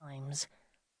times.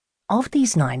 Of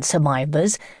these 9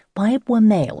 survivors, 5 were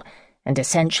male, and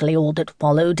essentially all that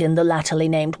followed in the latterly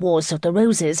named Wars of the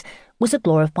Roses was a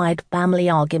glorified family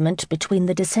argument between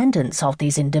the descendants of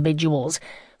these individuals,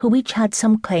 who each had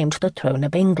some claim to the throne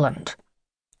of England.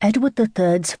 Edward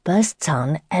III's first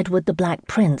son, Edward the Black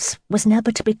Prince, was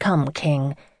never to become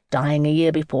king, dying a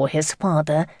year before his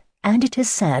father, and it is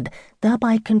said,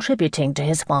 thereby contributing to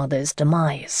his father's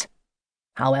demise.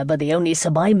 However, the only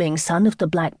surviving son of the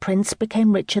Black Prince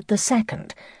became Richard II,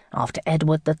 after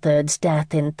Edward III's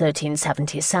death in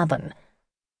 1377.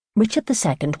 Richard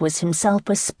II was himself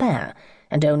a spare,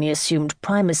 and only assumed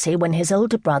primacy when his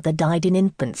older brother died in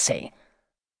infancy.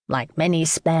 Like many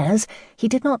spares, he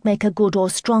did not make a good or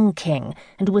strong king,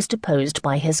 and was deposed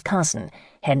by his cousin,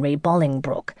 Henry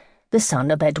Bolingbroke, the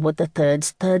son of Edward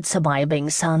III's third surviving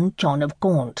son, John of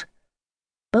Gaunt.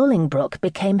 Bolingbroke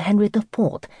became Henry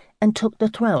IV and took the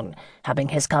throne, having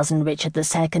his cousin Richard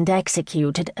II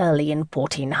executed early in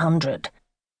 1400.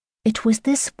 It was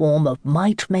this form of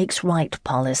might makes right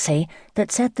policy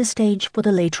that set the stage for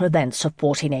the later events of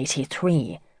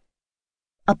 1483.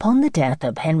 Upon the death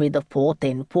of Henry IV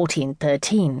in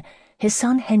 1413, his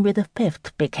son Henry V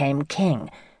became king,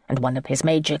 and one of his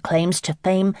major claims to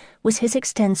fame was his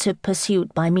extensive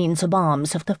pursuit by means of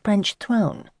arms of the French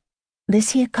throne.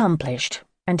 This he accomplished,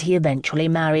 and he eventually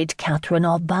married Catherine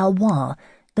of Valois,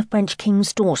 the French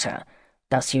king's daughter,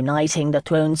 thus uniting the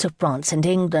thrones of France and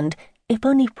England, if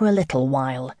only for a little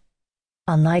while.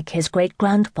 Unlike his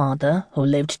great-grandfather, who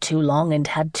lived too long and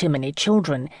had too many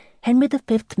children, Henry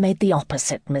V made the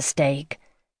opposite mistake.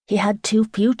 He had too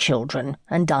few children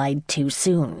and died too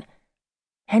soon.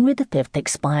 Henry V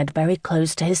expired very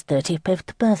close to his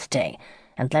 35th birthday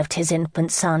and left his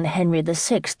infant son Henry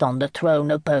VI on the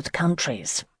throne of both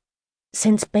countries.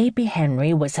 Since baby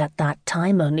Henry was at that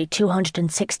time only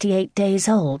 268 days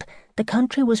old, the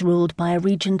country was ruled by a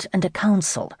regent and a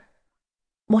council.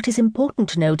 What is important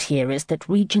to note here is that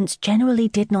regents generally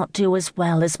did not do as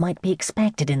well as might be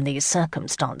expected in these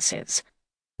circumstances.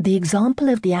 The example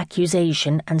of the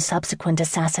accusation and subsequent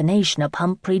assassination of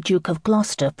Humphrey, Duke of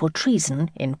Gloucester, for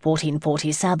treason in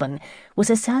 1447 was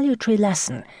a salutary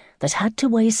lesson that had to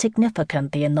weigh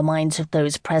significantly in the minds of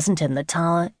those present in the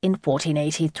Tower in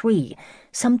 1483,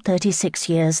 some 36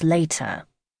 years later.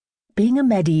 Being a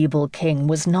medieval king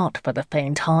was not for the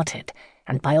faint-hearted,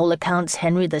 and by all accounts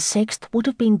Henry VI would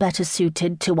have been better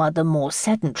suited to other more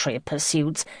sedentary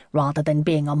pursuits rather than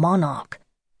being a monarch.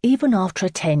 Even after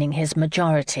attaining his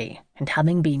majority, and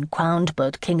having been crowned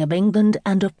both King of England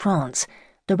and of France,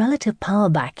 the relative power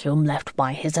vacuum left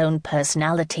by his own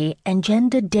personality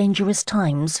engendered dangerous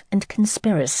times and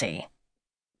conspiracy.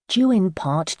 Due in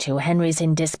part to Henry's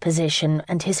indisposition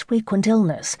and his frequent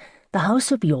illness, the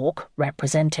House of York,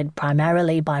 represented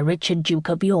primarily by Richard, Duke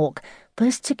of York,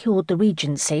 first secured the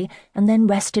regency and then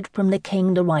wrested from the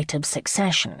king the right of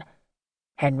succession.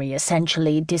 Henry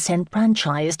essentially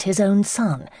disenfranchised his own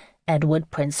son,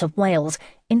 Edward, Prince of Wales,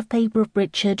 in favour of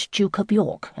Richard, Duke of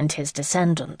York, and his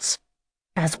descendants.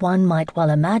 As one might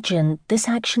well imagine, this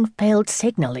action failed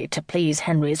signally to please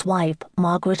Henry's wife,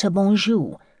 Margaret of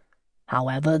Anjou.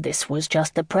 However, this was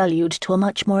just the prelude to a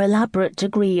much more elaborate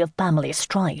degree of family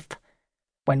strife.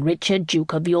 When Richard,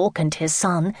 Duke of York, and his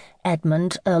son,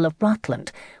 Edmund, Earl of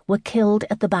Rutland, were killed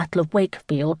at the Battle of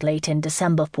Wakefield late in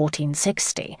December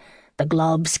 1460, the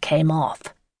gloves came off.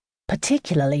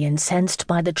 Particularly incensed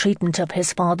by the treatment of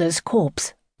his father's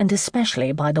corpse, and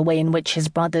especially by the way in which his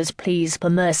brother's pleas for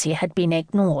mercy had been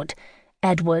ignored,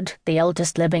 Edward, the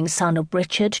eldest living son of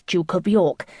Richard, Duke of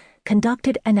York,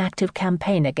 conducted an active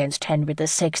campaign against Henry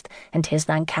VI and his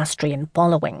Lancastrian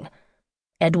following.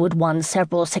 Edward won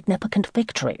several significant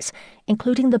victories,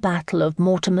 including the Battle of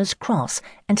Mortimer's Cross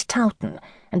and Towton,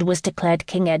 and was declared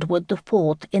King Edward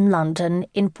IV in London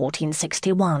in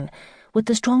 1461, with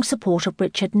the strong support of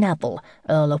Richard Neville,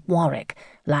 Earl of Warwick,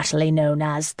 latterly known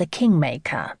as the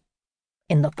Kingmaker.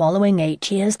 In the following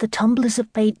 8 years, the tumblers of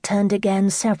fate turned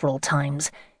again several times,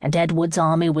 and Edward's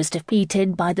army was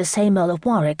defeated by the same Earl of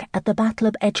Warwick at the Battle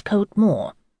of Edgecote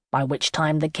Moor, by which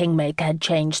time the Kingmaker had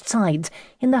changed sides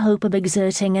in the hope of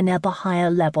exerting an ever higher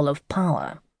level of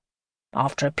power.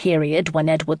 After a period when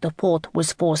Edward IV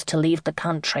was forced to leave the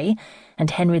country, and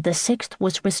Henry VI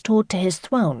was restored to his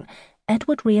throne,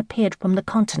 Edward reappeared from the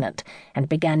continent and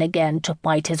began again to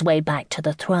fight his way back to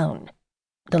the throne.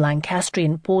 The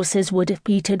Lancastrian forces were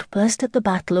defeated first at the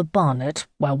Battle of Barnet,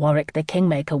 where Warwick the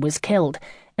Kingmaker was killed,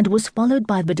 and was followed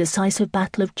by the decisive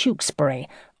Battle of Tewkesbury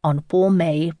on 4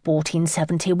 May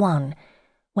 1471,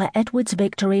 where Edward's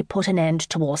victory put an end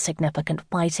to all significant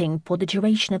fighting for the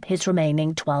duration of his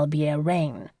remaining 12-year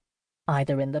reign.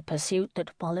 Either in the pursuit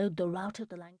that followed the rout of the Lancastrians,